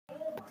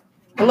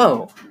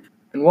Hello,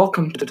 and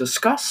welcome to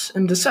Discuss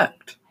and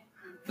Dissect,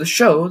 the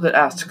show that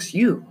asks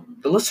you,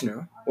 the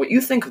listener, what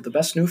you think of the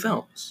best new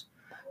films.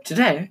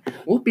 Today,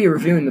 we'll be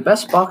reviewing the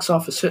best box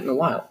office hit in a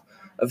while,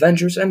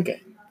 Avengers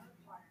Endgame.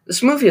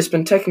 This movie has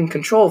been taking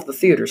control of the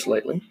theaters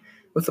lately,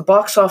 with the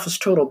box office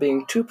total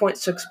being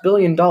 $2.6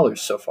 billion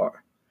so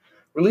far.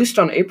 Released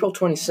on April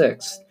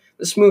 26th,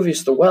 this movie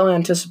is the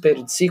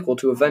well-anticipated sequel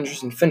to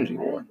Avengers Infinity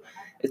War.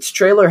 Its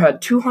trailer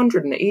had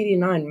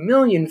 289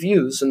 million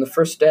views in the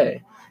first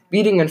day,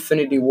 beating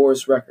Infinity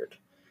War's record.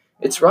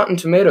 Its Rotten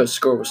Tomatoes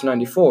score was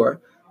 94,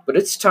 but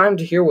it's time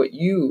to hear what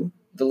you,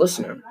 the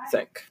listener,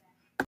 think.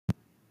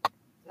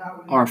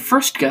 Our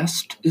first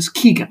guest is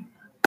Keegan.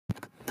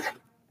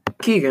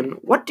 Keegan,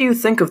 what do you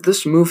think of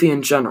this movie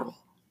in general?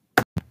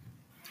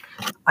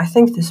 I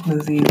think this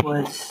movie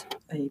was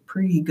a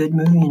pretty good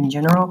movie in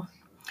general,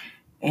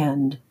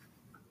 and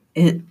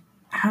it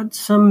had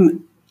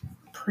some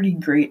pretty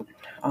great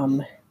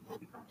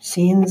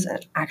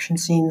action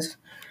scenes.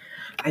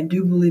 I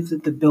do believe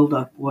that the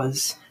build-up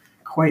was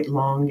quite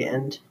long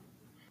and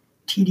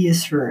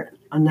tedious for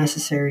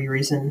unnecessary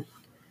reason,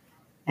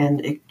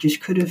 and it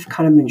just could have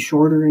kind of been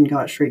shorter and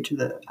got straight to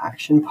the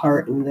action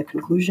part and the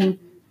conclusion.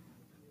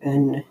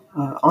 And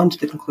on to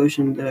the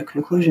conclusion. The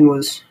conclusion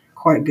was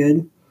quite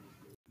good.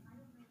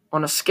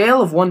 On a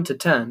scale of 1 to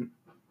 10,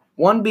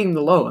 1 being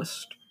the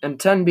lowest and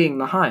 10 being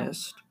the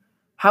highest,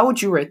 how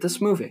would you rate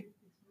this movie?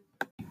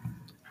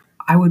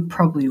 I would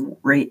probably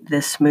rate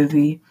this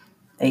movie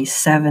a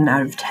 7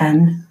 out of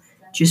 10,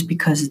 just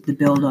because the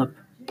build-up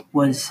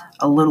was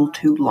a little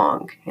too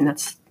long, and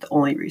that's the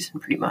only reason,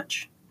 pretty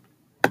much.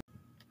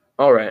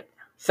 Alright,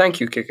 thank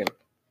you, Keegan.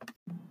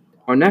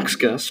 Our next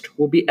guest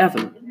will be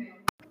Evan.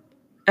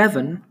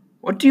 Evan,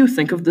 what do you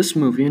think of this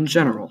movie in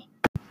general?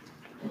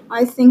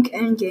 I think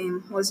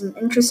Endgame was an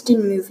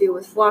interesting movie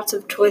with lots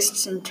of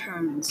twists and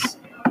turns.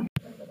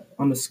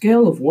 On a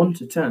scale of 1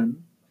 to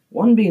 10,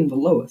 1 being the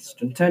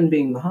lowest and 10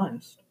 being the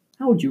highest,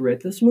 how would you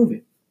rate this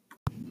movie?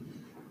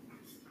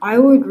 I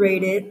would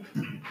rate it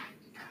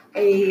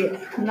a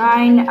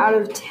 9 out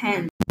of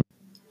 10.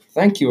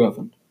 Thank you,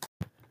 Evan.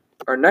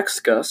 Our next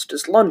guest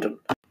is London.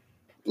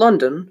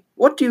 London,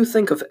 what do you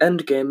think of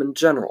Endgame in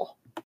general?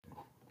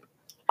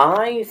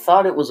 I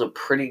thought it was a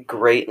pretty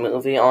great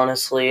movie,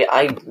 honestly.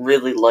 I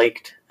really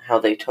liked how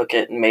they took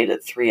it and made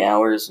it 3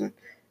 hours and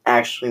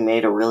actually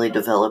made a really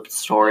developed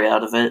story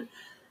out of it.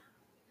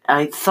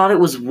 I thought it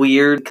was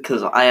weird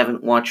because I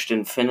haven't watched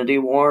Infinity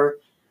War,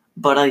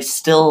 but I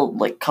still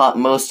caught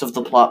most of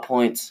the plot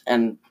points,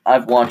 and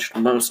I've watched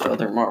most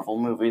other Marvel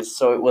movies,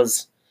 so it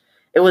was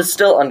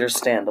still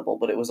understandable,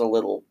 but it was a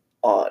little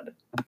odd.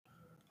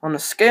 On a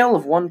scale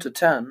of 1 to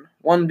 10,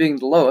 1 being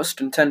the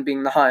lowest and 10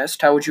 being the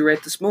highest, how would you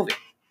rate this movie?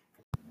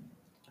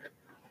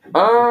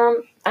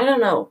 I don't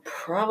know,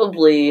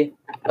 probably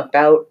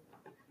about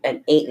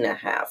an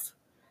 8.5,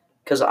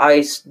 because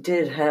I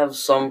did have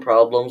some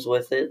problems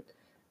with it,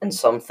 and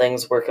some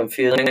things were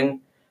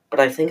confusing, but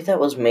I think that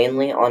was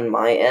mainly on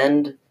my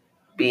end,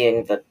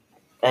 being that,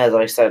 as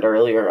I said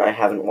earlier, I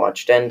haven't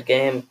watched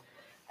Endgame,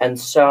 and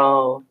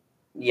so,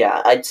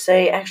 yeah, I'd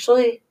say,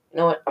 actually, you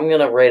know what, I'm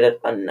gonna rate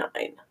it a 9.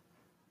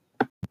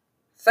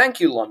 Thank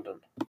you, London.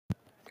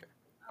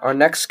 Our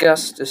next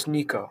guest is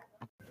Nico.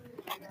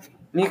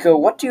 Nico,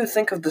 what do you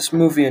think of this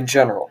movie in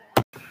general?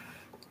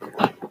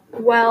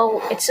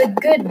 Well, it's a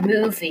good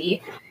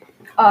movie.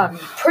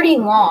 Pretty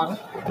long.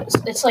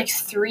 It's like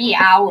 3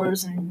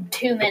 hours and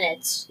 2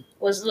 minutes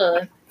was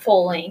the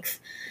full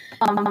length.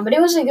 But it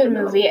was a good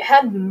movie. It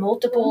had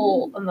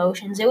multiple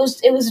emotions. It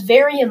was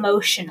very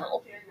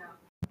emotional.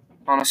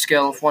 On a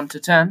scale of 1 to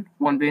 10,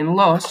 1 being the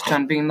lowest,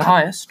 10 being the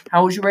highest,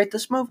 how would you rate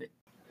this movie?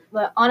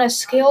 But on a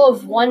scale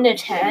of 1 to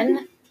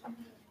 10,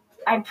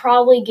 I'd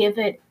probably give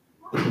it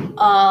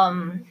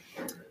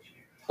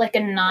like a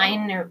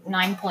 9 or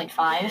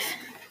 9.5.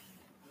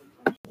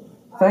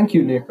 Thank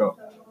you, Nico.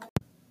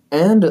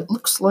 And it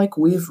looks like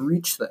we've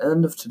reached the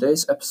end of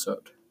today's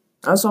episode.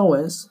 As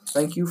always,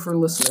 thank you for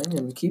listening,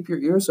 and keep your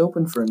ears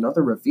open for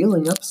another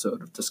revealing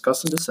episode of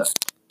Discuss and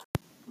Dissect.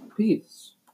 Peace.